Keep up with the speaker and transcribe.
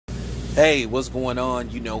Hey, what's going on?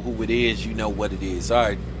 You know who it is. You know what it is. All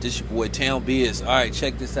right, this your boy Town Biz. All right,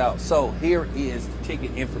 check this out. So here is the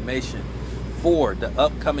ticket information for the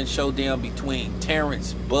upcoming showdown between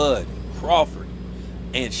Terence Bud Crawford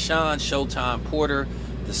and Shawn Showtime Porter,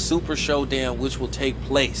 the Super Showdown, which will take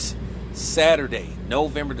place Saturday,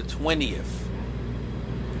 November the 20th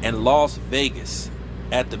in Las Vegas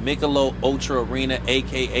at the Michelob Ultra Arena,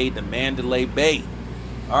 aka the Mandalay Bay.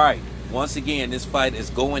 All right, once again, this fight is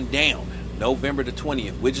going down November the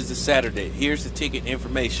 20th, which is a Saturday. Here's the ticket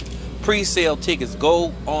information. Pre-sale tickets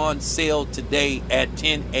go on sale today at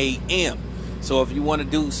 10 a.m. So if you want to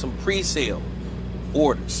do some pre-sale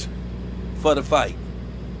orders for the fight,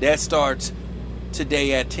 that starts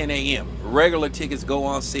today at 10 a.m. Regular tickets go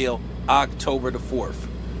on sale October the 4th.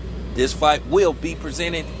 This fight will be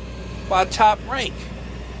presented by Top Rank.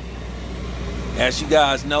 As you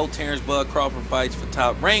guys know, Terence Bud Crawford fights for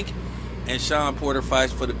Top Rank and Shawn Porter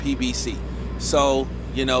fights for the PBC. So,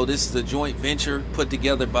 you know, this is a joint venture put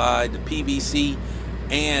together by the PBC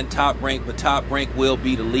and Top Rank, but Top Rank will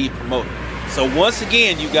be the lead promoter. So once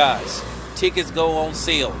again, you guys, tickets go on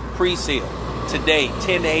sale, pre-sale, today,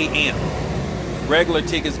 10 a.m. Regular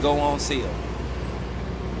tickets go on sale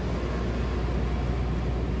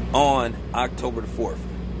on October the 4th.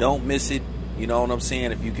 Don't miss it. You know what I'm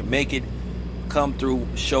saying? If you can make it, come through,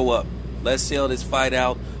 show up. Let's sell this fight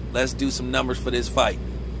out. Let's do some numbers for this fight.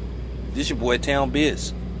 This your boy Town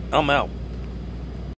Biz. I'm out.